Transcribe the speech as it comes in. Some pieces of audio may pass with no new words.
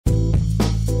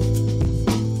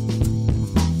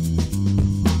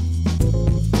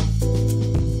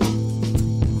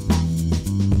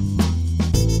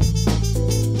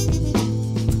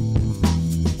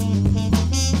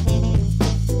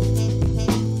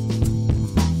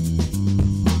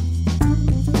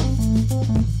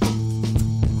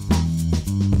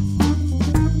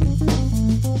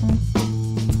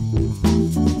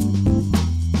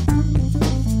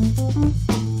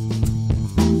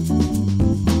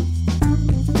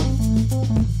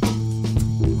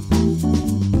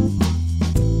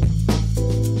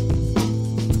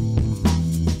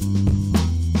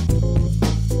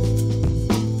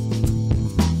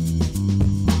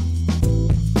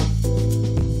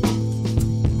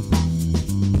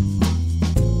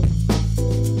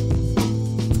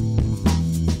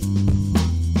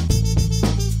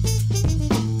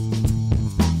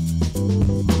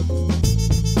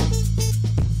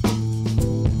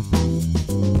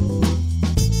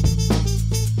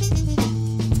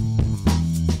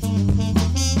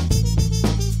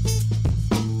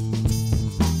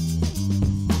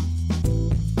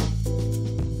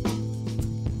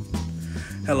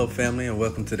family, and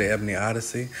welcome to the Ebony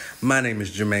Odyssey. My name is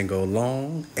Jermaine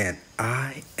Golong, and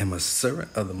I am a servant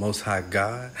of the Most High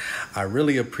God. I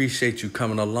really appreciate you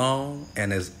coming along,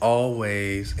 and as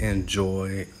always,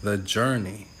 enjoy the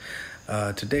journey.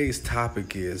 Today's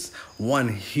topic is one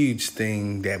huge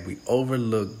thing that we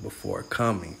overlook before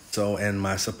coming. And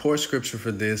my support scripture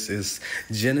for this is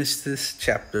Genesis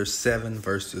chapter 7,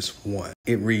 verses 1.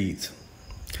 It reads,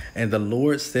 "And the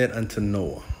Lord said unto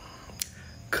Noah,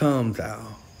 Come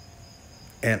thou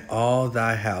and all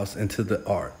thy house into the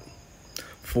ark,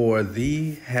 for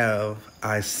thee have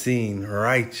I seen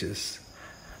righteous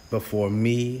before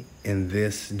me in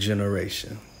this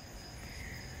generation."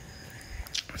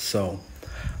 So,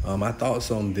 my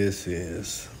thoughts on this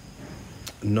is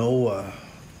Noah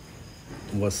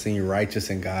was seen righteous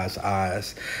in God's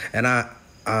eyes, and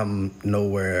I'm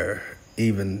nowhere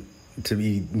even to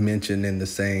be mentioned in the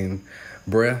same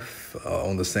breath,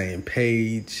 on the same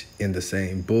page, in the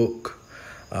same book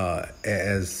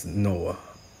as Noah.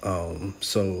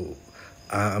 So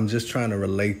I'm just trying to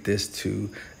relate this to,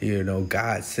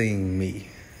 God seeing me.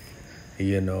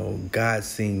 God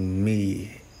seeing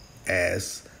me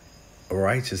as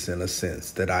righteous in a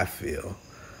sense that I feel.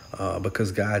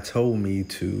 Because God told me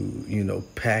to,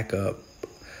 pack up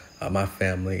my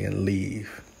family and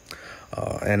leave.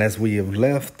 And as we have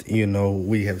left,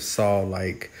 we have saw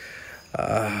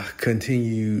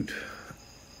continued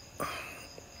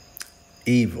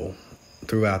evil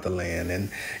throughout the land. And,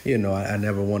 I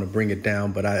never want to bring it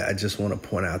down, but I just want to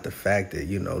point out the fact that,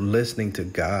 listening to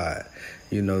God,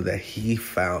 that he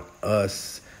found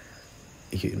us,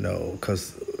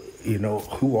 because,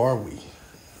 who are we?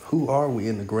 Who are we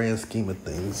in the grand scheme of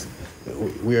things?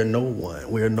 We are no one.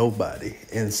 We are nobody.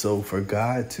 And so for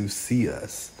God to see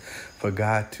us, for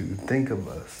God to think of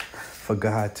us, for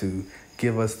God to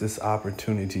give us this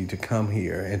opportunity to come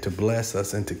here and to bless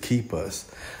us and to keep us,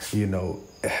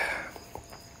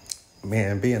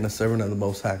 man, being a servant of the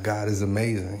Most High God is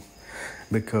amazing,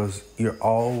 because you're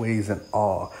always in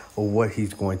awe of what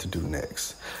he's going to do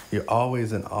next. You're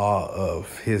always in awe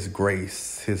of his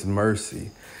grace, his mercy,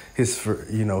 his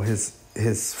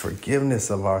forgiveness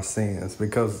of our sins,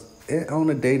 because on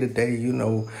a day-to-day,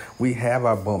 we have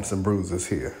our bumps and bruises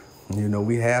here.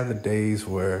 We have the days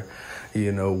where,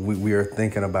 we are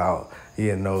thinking about,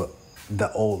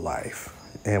 the old life,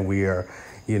 and we are,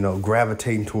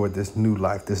 gravitating toward this new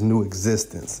life, this new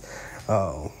existence.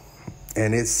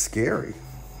 And it's scary.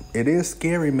 It is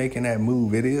scary making that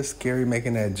move. It is scary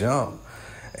making that jump.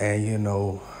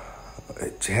 And,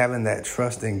 having that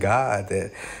trust in God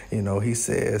that, he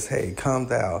says, hey, come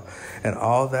thou and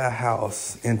all thy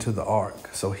house into the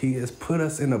ark. So he has put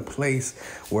us in a place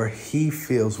where he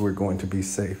feels we're going to be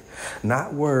safe.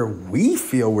 Not where we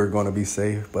feel we're going to be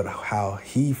safe, but how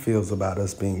he feels about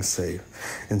us being safe.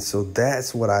 And so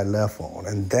that's what I left on.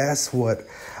 And that's what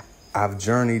I've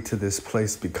journeyed to this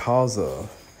place because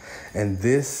of. And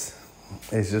this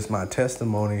is just my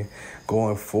testimony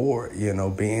going forward,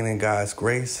 being in God's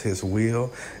grace, his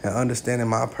will, and understanding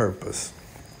my purpose.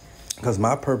 Because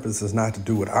my purpose is not to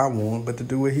do what I want, but to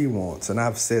do what he wants. And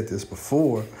I've said this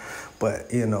before, but,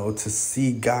 to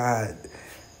see God,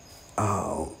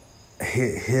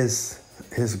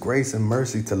 his grace and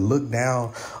mercy to look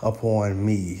down upon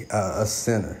me, a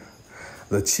sinner,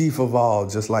 the chief of all,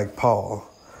 just like Paul.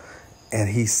 And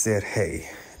he said, hey,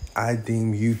 I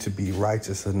deem you to be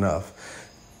righteous enough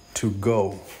to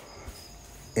go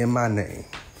in my name,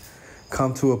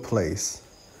 come to a place,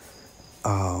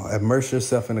 immerse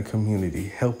yourself in a community,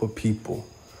 help a people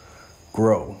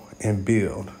grow and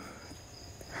build,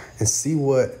 and see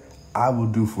what I will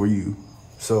do for you.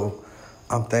 So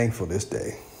I'm thankful this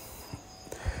day.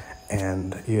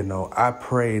 And, I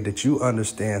pray that you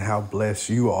understand how blessed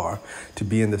you are to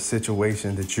be in the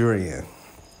situation that you're in.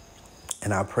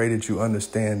 And I pray that you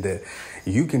understand that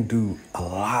you can do a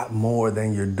lot more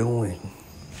than you're doing.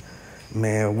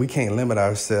 Man, we can't limit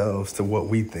ourselves to what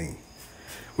we think.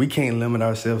 We can't limit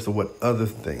ourselves to what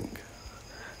others think,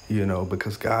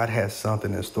 because God has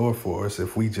something in store for us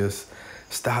if we just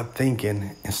stop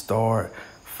thinking and start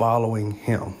following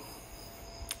him.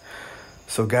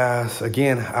 So guys,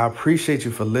 again, I appreciate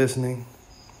you for listening.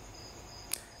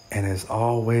 And as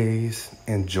always,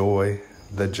 enjoy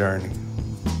the journey.